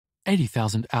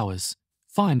80,000 Hours.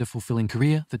 Find a fulfilling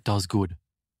career that does good.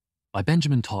 By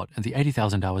Benjamin Todd and the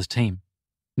 80,000 Hours team.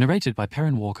 Narrated by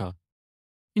Perrin Walker.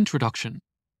 Introduction.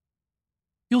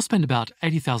 You'll spend about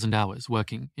 80,000 hours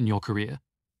working in your career.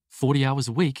 40 hours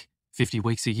a week, 50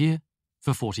 weeks a year,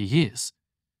 for 40 years.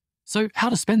 So how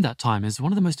to spend that time is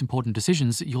one of the most important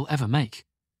decisions you'll ever make.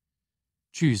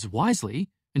 Choose wisely,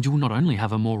 and you will not only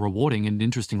have a more rewarding and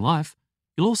interesting life,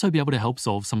 you'll also be able to help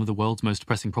solve some of the world's most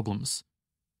pressing problems.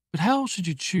 But how should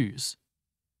you choose?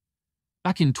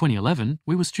 Back in 2011,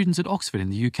 we were students at Oxford in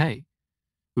the UK.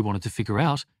 We wanted to figure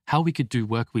out how we could do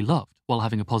work we loved while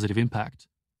having a positive impact.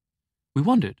 We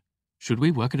wondered, should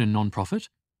we work at a non-profit,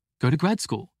 go to grad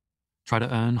school, try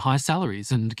to earn high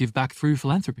salaries and give back through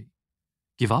philanthropy,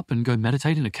 give up and go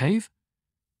meditate in a cave,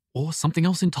 or something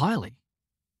else entirely?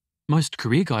 Most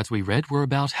career guides we read were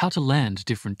about how to land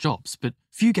different jobs, but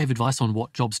few gave advice on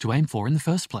what jobs to aim for in the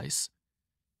first place.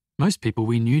 Most people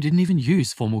we knew didn't even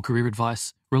use formal career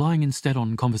advice, relying instead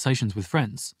on conversations with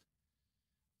friends.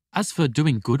 As for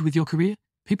doing good with your career,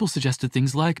 people suggested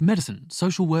things like medicine,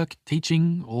 social work,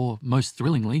 teaching, or, most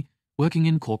thrillingly, working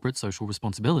in corporate social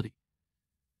responsibility.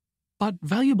 But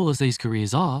valuable as these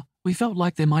careers are, we felt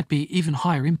like there might be even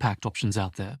higher impact options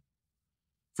out there.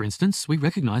 For instance, we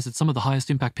recognise that some of the highest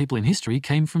impact people in history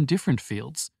came from different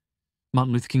fields.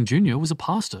 Martin Luther King Jr. was a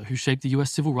pastor who shaped the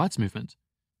US civil rights movement.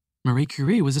 Marie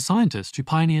Curie was a scientist who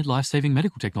pioneered life-saving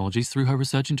medical technologies through her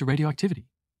research into radioactivity.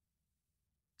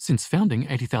 Since founding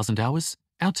 80,000 Hours,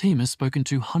 our team has spoken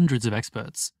to hundreds of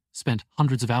experts, spent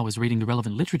hundreds of hours reading the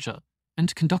relevant literature,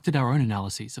 and conducted our own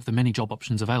analyses of the many job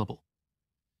options available.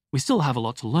 We still have a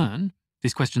lot to learn,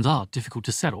 these questions are difficult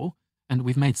to settle, and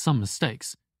we've made some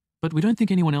mistakes, but we don't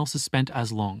think anyone else has spent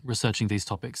as long researching these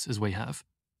topics as we have.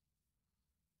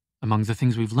 Among the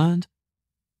things we've learned,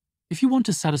 if you want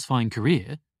a satisfying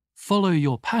career, follow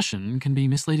your passion can be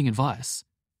misleading advice.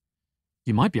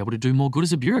 You might be able to do more good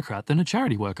as a bureaucrat than a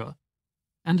charity worker.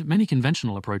 And many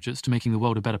conventional approaches to making the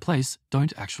world a better place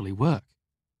don't actually work.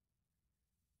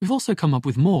 We've also come up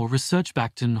with more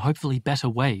research-backed and hopefully better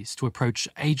ways to approach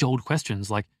age-old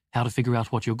questions like how to figure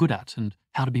out what you're good at and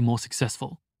how to be more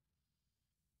successful.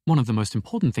 One of the most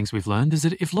important things we've learned is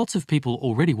that if lots of people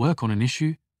already work on an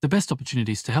issue, the best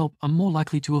opportunities to help are more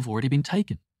likely to have already been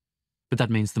taken. But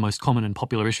that means the most common and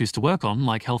popular issues to work on,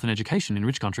 like health and education in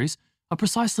rich countries, are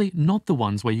precisely not the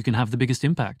ones where you can have the biggest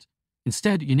impact.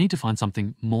 Instead, you need to find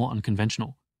something more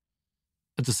unconventional.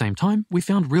 At the same time, we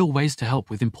found real ways to help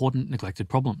with important neglected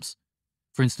problems.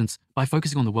 For instance, by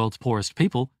focusing on the world's poorest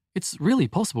people, it's really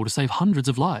possible to save hundreds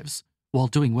of lives, while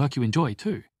doing work you enjoy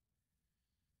too.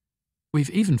 We've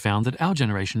even found that our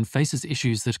generation faces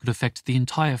issues that could affect the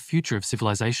entire future of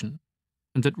civilization,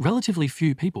 and that relatively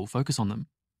few people focus on them.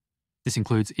 This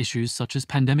includes issues such as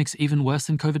pandemics even worse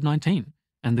than COVID-19,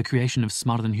 and the creation of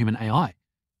smarter-than-human AI,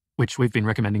 which we've been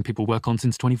recommending people work on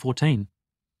since 2014.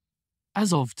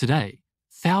 As of today,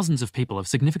 thousands of people have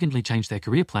significantly changed their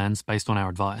career plans based on our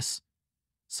advice.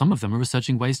 Some of them are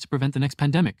researching ways to prevent the next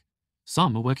pandemic.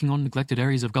 Some are working on neglected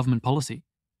areas of government policy.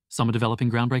 Some are developing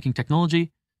groundbreaking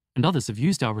technology, and others have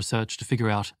used our research to figure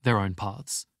out their own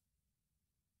paths.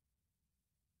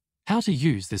 How to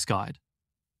use this guide.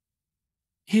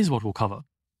 Here's what we'll cover.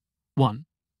 1.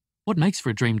 What makes for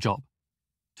a dream job?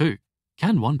 2.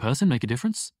 Can one person make a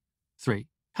difference? 3.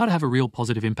 How to have a real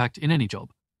positive impact in any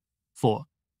job. 4.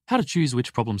 How to choose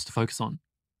which problems to focus on.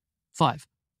 5.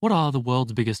 What are the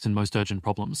world's biggest and most urgent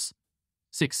problems?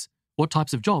 6. What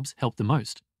types of jobs help the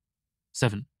most?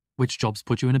 7. Which jobs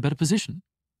put you in a better position?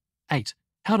 8.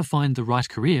 How to find the right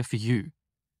career for you.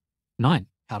 9.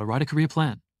 How to write a career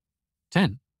plan.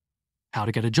 10. How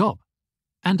to get a job.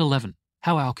 And 11.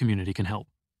 How our community can help.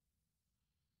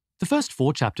 The first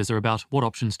 4 chapters are about what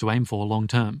options to aim for long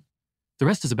term. The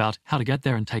rest is about how to get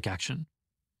there and take action.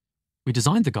 We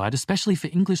designed the guide especially for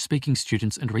English-speaking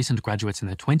students and recent graduates in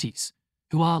their 20s,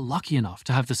 who are lucky enough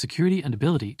to have the security and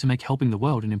ability to make helping the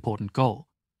world an important goal.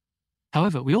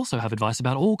 However, we also have advice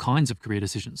about all kinds of career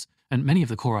decisions, and many of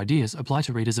the core ideas apply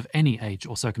to readers of any age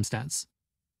or circumstance.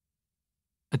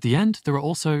 At the end, there are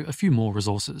also a few more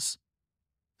resources.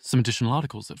 Some additional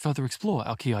articles that further explore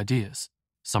our key ideas,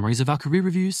 summaries of our career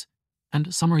reviews,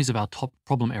 and summaries of our top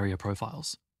problem area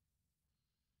profiles.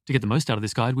 To get the most out of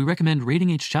this guide, we recommend reading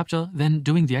each chapter, then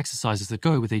doing the exercises that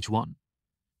go with each one.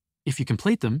 If you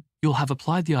complete them, you'll have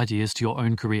applied the ideas to your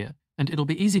own career, and it'll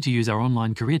be easy to use our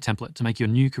online career template to make your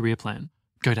new career plan.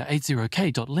 Go to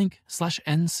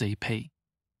 80k.link/ncp.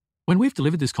 When we've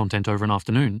delivered this content over an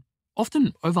afternoon,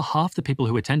 often over half the people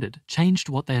who attended changed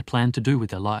what they had planned to do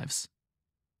with their lives.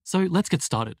 So let's get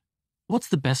started. What's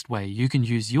the best way you can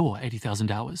use your 80,000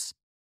 hours?